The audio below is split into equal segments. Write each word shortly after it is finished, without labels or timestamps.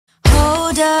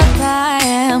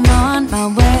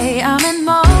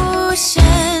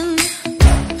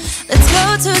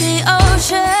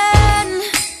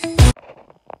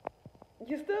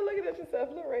still looking at yourself.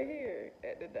 Look right here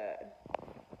at the dot.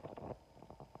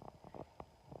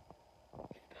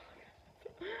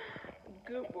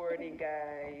 Good morning,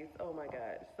 guys. Oh my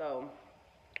God. So,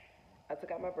 I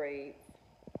took out my braids.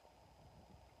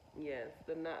 Yes,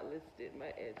 the knot listed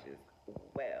my edges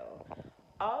well.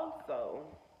 Also,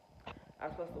 I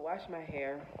was supposed to wash my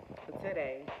hair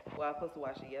today. Well, I was supposed to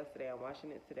wash it yesterday. I'm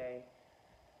washing it today.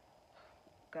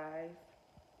 Guys,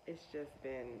 it's just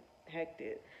been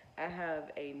hectic. I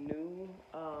have a new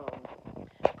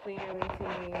cleaning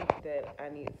routine that I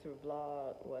need to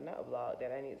vlog. Well, not vlog,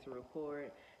 that I need to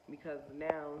record because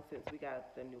now, since we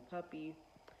got the new puppy,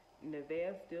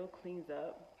 Nevaeh still cleans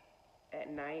up at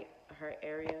night her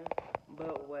area.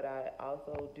 But what I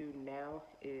also do now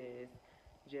is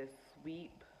just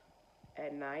sweep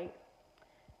at night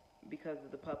because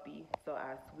of the puppy. So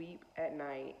I sweep at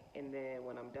night, and then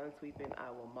when I'm done sweeping, I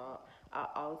will mop. I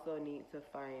also need to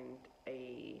find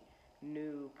a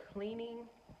new cleaning,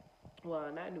 well,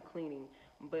 not new cleaning,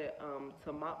 but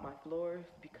to mop my floors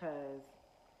because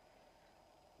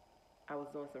I was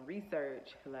doing some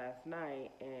research last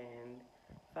night, and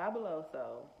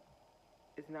Fabuloso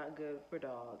is not good for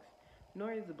dogs,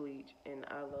 nor is bleach, and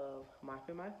I love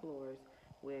mopping my floors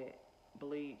with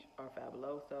bleach or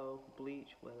Fabuloso,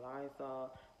 bleach with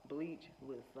Lysol, bleach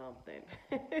with something.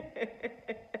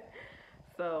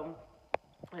 So,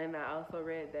 and I also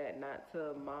read that not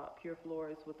to mop your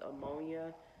floors with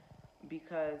ammonia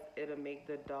because it'll make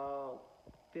the dog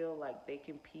feel like they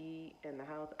can pee in the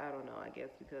house. I don't know, I guess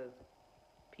because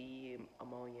pee and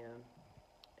ammonia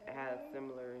have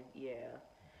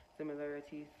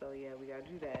similarities. So yeah, we gotta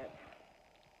do that.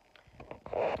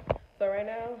 So right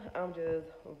now, I'm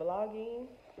just vlogging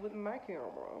with my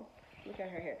camera. Look at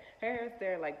her hair. Her hair's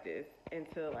there like this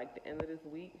until like the end of this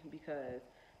week because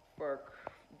for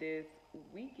this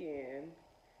weekend,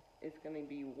 it's gonna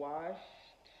be washed.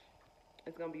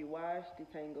 It's gonna be washed,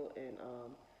 detangled, and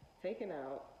taken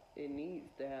out. It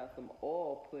needs to have some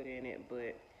oil put in it,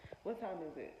 but what time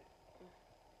is it?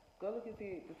 Go look and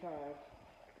see the time.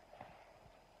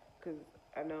 Cause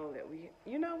I know that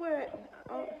you know what?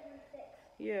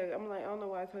 Yeah, I'm like, I don't know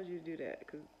why I told you to do that,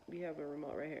 because we have a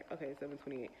remote right here. Okay,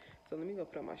 7:28. So let me go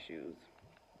put on my shoes.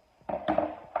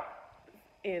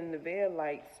 And Nevaeh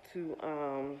likes to,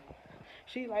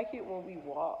 she like it when we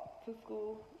walk to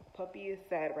school. Puppy is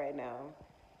sad right now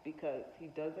because he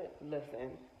doesn't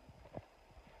listen.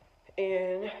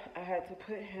 And I had to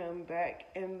put him back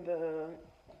in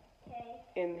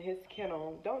his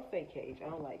kennel. Don't say cage, I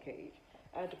don't like cage.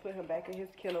 I had to put him back in his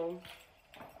kennel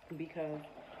because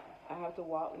I have to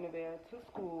walk Nevaeh to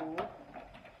school.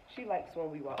 She likes when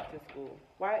we walk to school.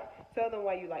 Why? Tell them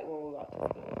why you like when we walk to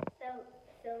school.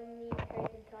 So me her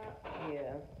to talk.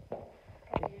 Yeah.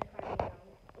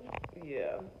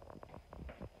 Yeah.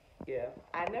 Yeah.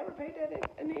 I never paid that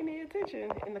any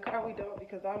attention. In the car we don't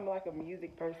because I'm like a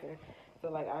music person. So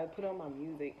like I put on my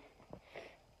music.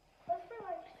 What's for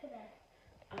lunch today?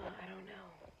 I don't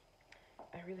know.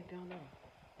 I really don't know.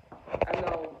 I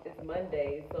know it's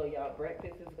Monday, so y'all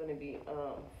breakfast is gonna be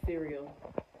cereal.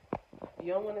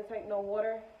 You don't want to take no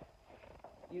water?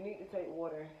 You need to take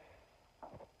water.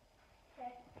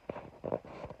 Okay.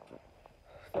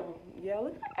 So yeah,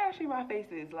 look how ashy my face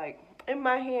is. Like in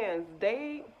my hands,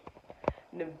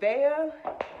 Nevaeh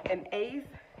and Ace.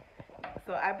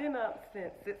 So I've been up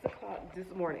since 6 o'clock this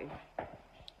morning.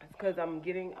 It's because I'm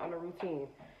getting on a routine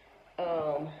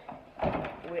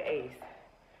with Ace.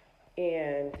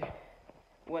 And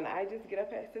when I just get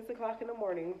up at 6 o'clock in the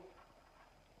morning,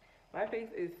 my face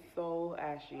is so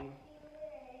ashy.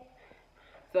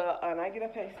 So when I get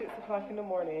up at 6 o'clock in the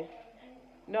morning,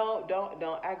 no,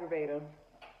 don't aggravate him.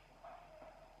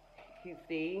 You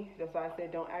see, that's why I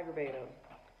said don't aggravate him.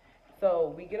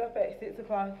 So we get up at 6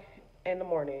 o'clock in the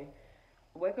morning,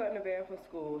 wake up Nevaeh for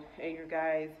school, and you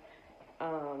guys,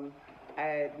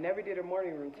 I never did a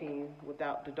morning routine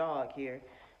without the dog here.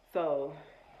 So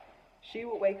she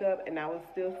would wake up and I would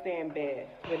still stay in bed.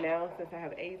 But now, since I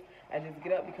have Ace, I just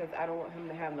get up because I don't want him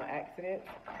to have no accidents.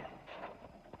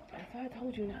 That's why I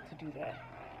told you not to do that.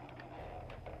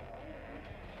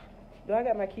 Do I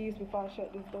got my keys before I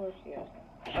shut this door? Yeah.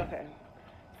 Okay.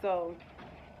 So,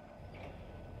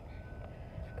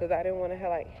 because I didn't want to have,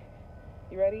 like,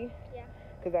 you ready? Yeah.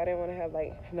 Because I didn't want to have,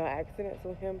 like, no accidents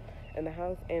with him in the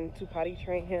house. And to potty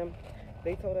train him,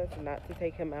 they told us not to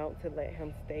take him out, to let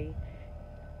him stay,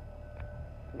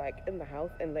 like, in the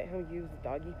house and let him use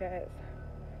doggy pads.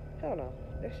 Hell no.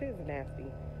 That shit is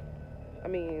nasty. I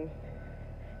mean,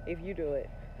 if you do it,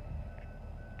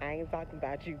 I ain't talking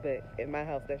about you, but in my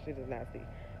house, that shit is nasty.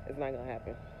 It's not gonna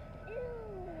happen. Ew,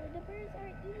 the birds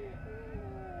are eating.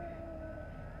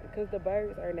 because the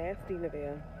birds are nasty,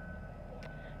 Nevaeh.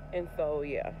 And so,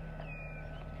 yeah.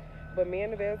 But me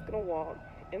and Nevaeh's gonna walk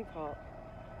and talk.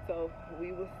 So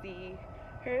we will see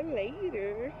her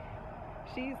later.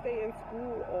 She stay in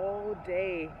school all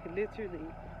day, literally.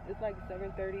 It's like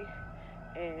 7:30,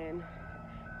 and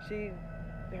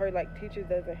her like teacher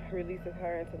doesn't releases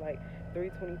her until like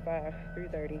 3:25,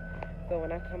 3:30. So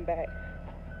when I come back,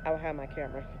 I will have my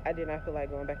camera. I did not feel like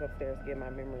going back upstairs to get my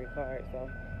memory card. So,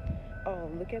 oh,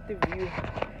 look at the view.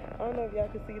 I don't know if y'all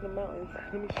can see the mountains.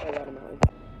 Let me show y'all the mountains.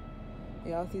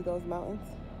 Y'all see those mountains?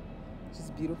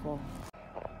 Just beautiful.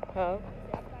 Huh?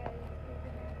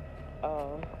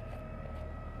 Oh.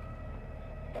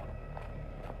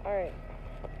 Alright.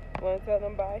 Want to tell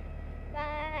them bye?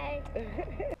 Bye.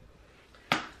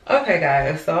 Okay,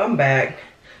 guys. So I'm back.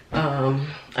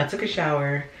 I took a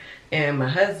shower, and my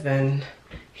husband,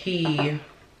 he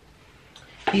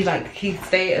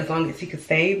stayed as long as he could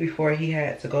stay before he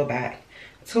had to go back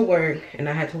to work, and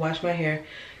I had to wash my hair.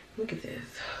 Look at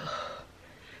this.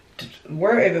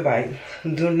 Word everybody,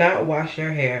 do not wash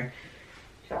your hair.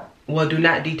 Well, do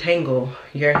not detangle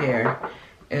your hair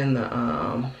in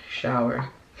the shower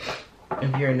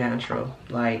if you're natural.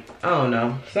 Like, I don't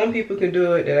know, some people can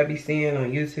do it that I be seeing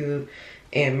on YouTube,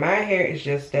 and my hair is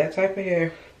just that type of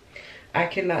hair. I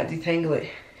cannot detangle it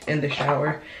in the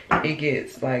shower. It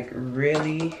gets like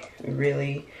really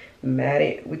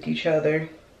matted with each other,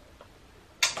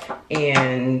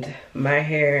 and my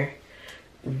hair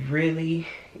really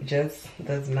just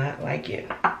does not like it.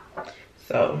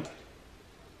 So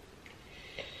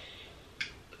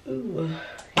ooh,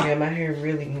 yeah, my hair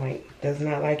really like does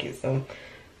not like it. So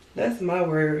that's my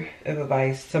word of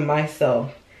advice to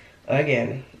myself.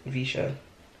 Again, Visha,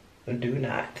 do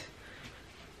not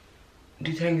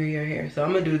detangle your hair. So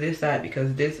I'm gonna do this side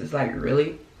because this is like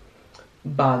really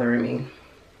bothering me.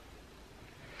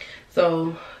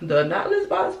 So the knotless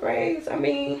box braids, I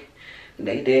mean,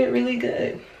 they did really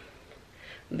good.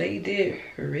 They did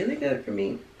really good for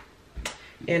me,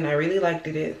 and I really liked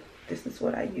it. This is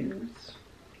what I use.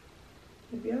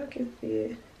 If y'all can see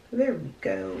it, there we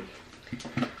go.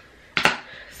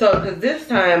 So, because this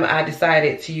time I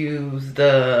decided to use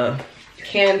the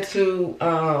Cantu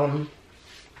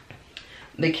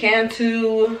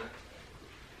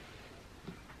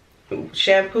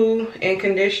shampoo and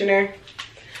conditioner,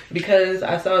 because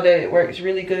I saw that it works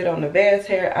really good on Nevaeh's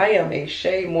hair. I am a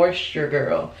Shea Moisture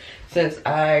girl since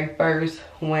I first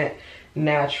went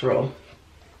natural,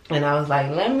 and I was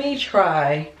like, let me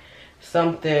try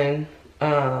something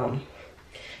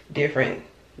different.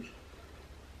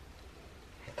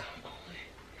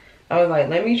 I was like,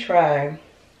 let me try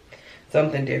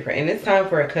something different, and it's time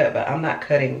for a cut, but I'm not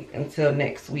cutting until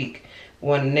next week.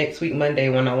 Next week Monday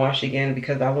when I wash again,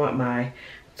 because I want my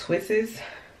twists,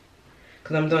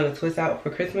 because I'm doing a twist out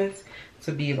for Christmas,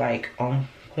 to be like on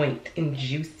point and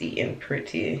juicy and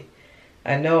pretty.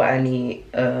 I know I need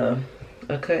a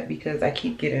cut because I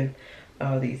keep getting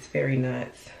all these fairy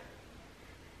knots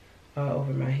all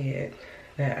over my head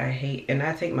that I hate, and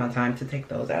I take my time to take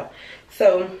those out.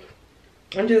 So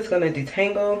I'm just gonna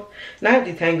detangle, not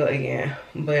detangle again,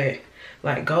 but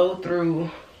like go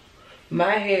through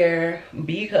my hair,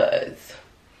 because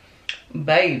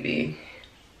baby,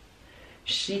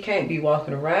 she can't be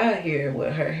walking around here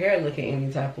with her hair looking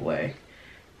any type of way,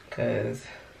 because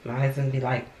my husband be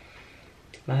like,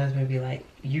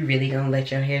 you really gonna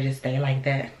let your hair just stay like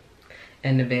that?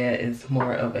 And Nevaeh is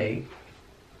more of a,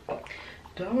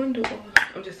 do I want to do oil?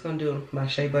 I'm just gonna do my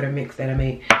shea butter mix that I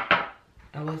made.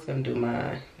 I was gonna do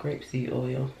my grapeseed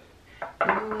oil. You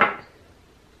know what?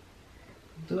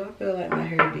 Do I feel like my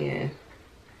hair being,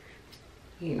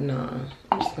 nah,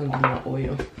 I'm just gonna do my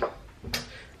oil.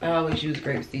 I always use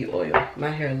grapeseed oil. My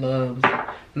hair loves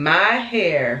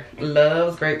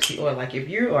grapeseed oil. Like, if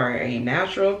you are a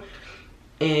natural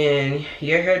and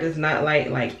your hair does not like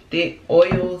thick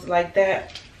oils like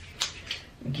that,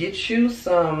 get you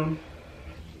some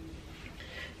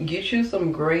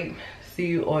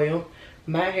grapeseed oil.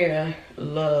 My hair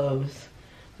loves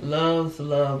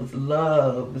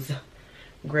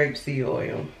grapeseed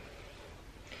oil.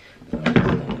 So I'm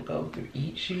just gonna go through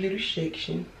each little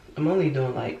section. I'm only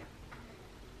doing like,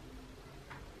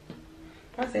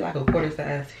 I say like a quarter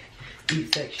size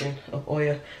each section of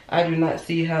oil. I do not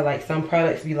see how like some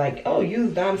products be like, oh,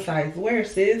 use dime size. Where,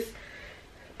 sis?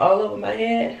 All over my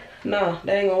head? Nah,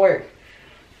 that ain't gonna work.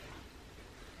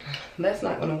 That's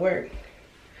not gonna work.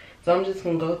 So I'm just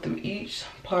gonna go through each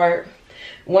part.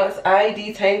 Once I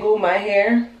detangle my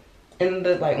hair,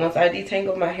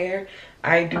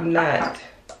 I do not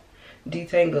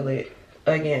detangle it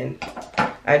again.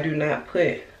 I do not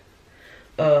put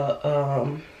a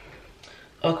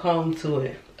a comb to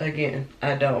it again.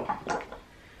 I don't.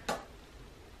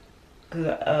 Cause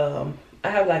I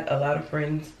have like a lot of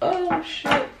friends. Oh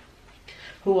shit!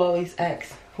 Who always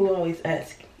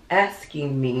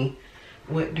asking me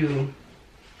what do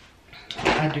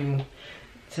I do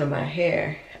to my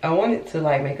hair. I wanted to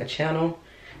like make a channel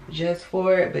just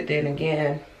for it, but then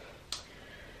again,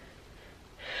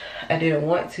 I didn't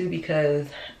want to because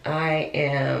I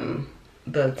am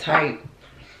the type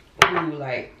who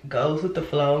like goes with the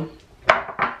flow.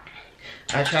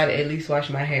 I try to at least wash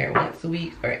my hair once a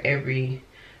week or every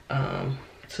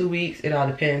 2 weeks. It all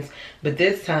depends. But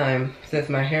this time, since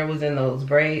my hair was in those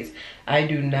braids, I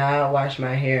do not wash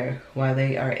my hair while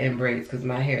they are in braids because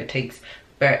my hair takes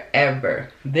forever.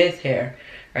 This hair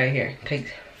right here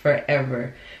takes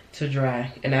forever to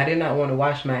dry, and I did not want to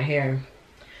wash my hair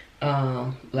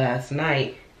last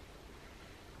night.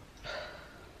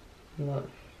 Look,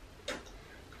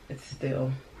 it's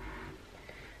still,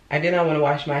 I did not want to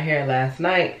wash my hair last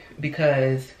night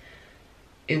because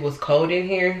it was cold in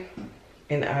here,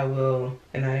 and I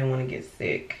didn't want to get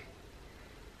sick.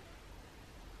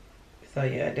 So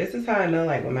yeah, this is how I know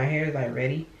like when my hair is like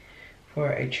ready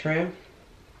for a trim.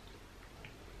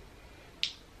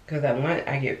 Because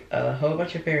I get a whole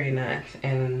bunch of fairy knots,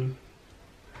 and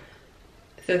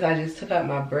since I just took out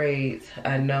my braids,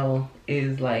 I know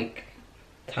it's like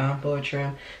time for a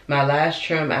trim. My last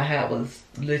trim I had was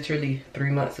literally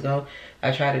 3 months ago.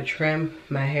 I try to trim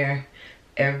my hair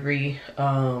every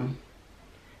 3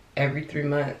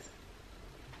 months.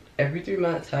 Every 3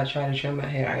 months I try to trim my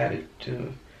hair. I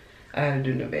gotta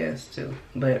do Nevaeh's too.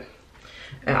 But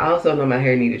I also know my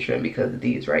hair needed trim because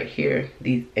these right here,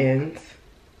 these ends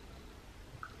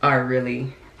are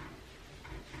really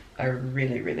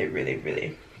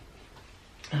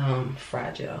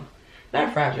fragile.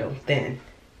 Not fragile, thin.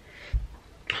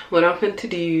 What I'm going to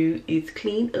do is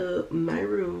clean up my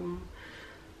room,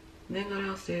 then go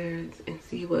downstairs and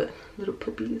see what little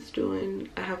puppy is doing.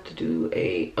 I have to do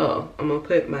I'm gonna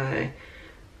put my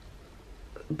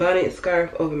bonnet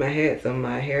scarf over my head so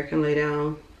my hair can lay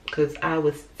down, because I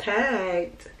was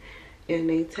tagged and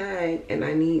they tagged, and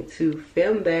I need to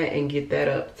film that and get that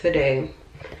up today.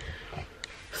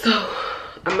 So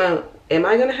am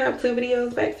I gonna have 2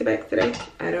 videos back to back today?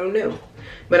 I don't know,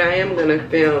 but I am gonna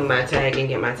film my tag and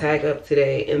get my tag up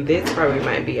today, and this probably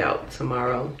might be out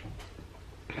tomorrow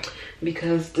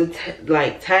because the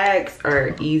tags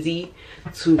are easy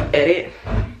to edit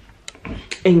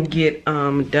and get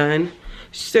done.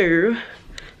 So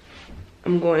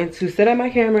I'm going to set up my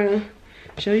camera,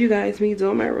 show you guys me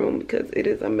doing my room because it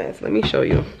is a mess. Let me show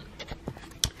you.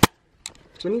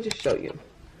 Let me just show you.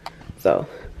 So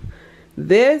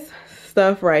this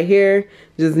stuff right here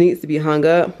just needs to be hung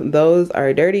up. Those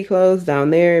are dirty clothes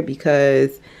down there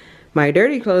because my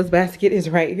dirty clothes basket is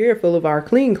right here full of our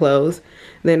clean clothes.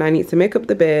 Then I need to make up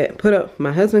the bed, put up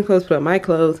my husband's clothes, put up my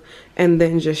clothes, and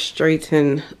then just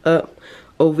straighten up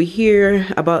over here.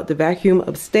 I bought the vacuum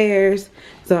upstairs,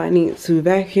 so I need to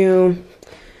vacuum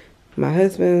my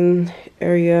husband's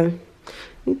area.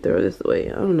 Let me throw this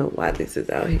away. I don't know why this is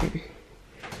out here.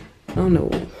 I don't know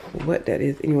what that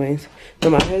is anyways. So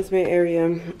my husband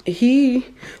area,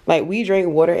 we drink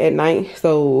water at night,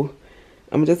 so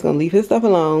I'm just gonna leave his stuff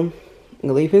alone. I'm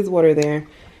gonna leave his water there.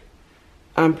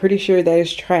 I'm pretty sure that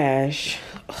is trash.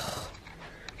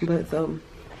 But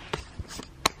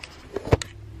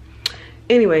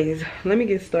anyways, let me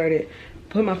get started.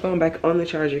 Put my phone back on the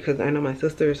charger because I know my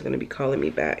sister is gonna be calling me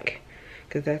back,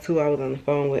 because that's who I was on the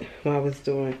phone with while I was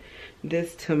doing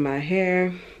this to my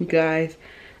hair. You guys,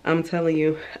 I'm telling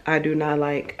you,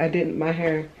 my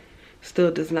hair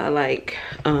still does not like,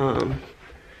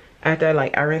 after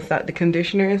I rinsed out the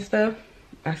conditioner and stuff,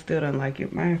 I still don't like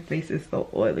it. My face is so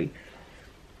oily.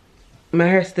 My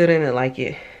hair still didn't like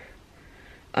it.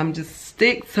 I'm just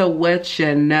stick to what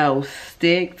you know.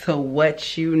 Stick to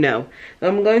what you know.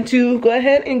 I'm going to go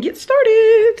ahead and get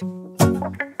started.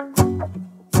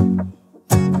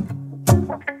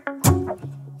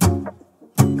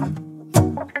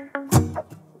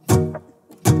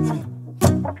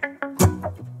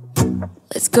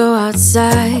 Let's go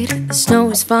outside, the snow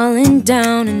is falling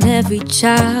down and every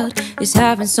child is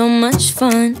having so much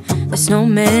fun. The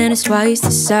snowman is twice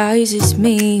the size as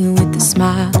me, with a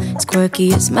smile as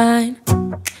quirky as mine.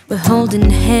 We're holding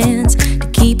hands to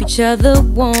keep each other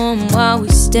warm while we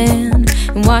stand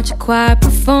and watch a choir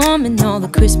performing all the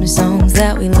Christmas songs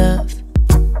that we love.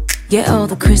 Yeah, all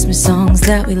the Christmas songs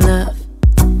that we love.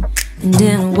 And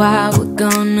in a while we're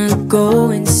gonna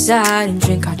go inside and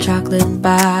drink our chocolate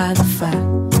by the fire.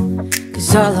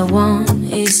 'Cause all I want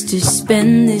is to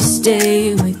spend this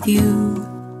day with you.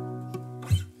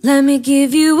 Let me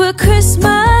give you a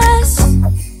Christmas,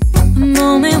 a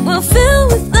moment we'll fill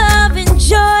with love and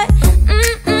joy.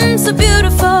 So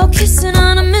beautiful, kissing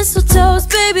on a mistletoe,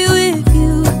 baby, with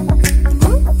you.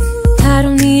 I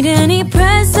don't need any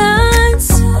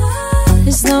presents,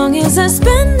 as long as I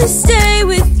spend this day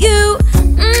with you.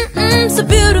 So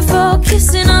beautiful,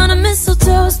 kissing on a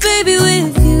mistletoe, baby,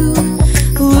 with you.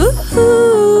 Ooh.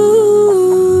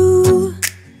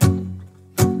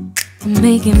 I'm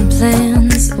making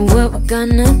plans of what we're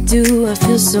gonna do. I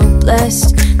feel so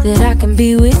blessed that I can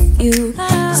be with you,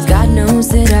 'cause God knows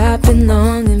that I've been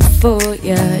longing for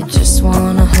you. I just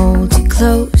wanna hold you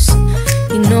close.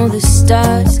 You know the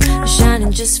stars are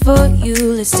shining just for you.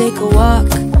 Let's take a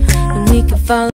walk and we can follow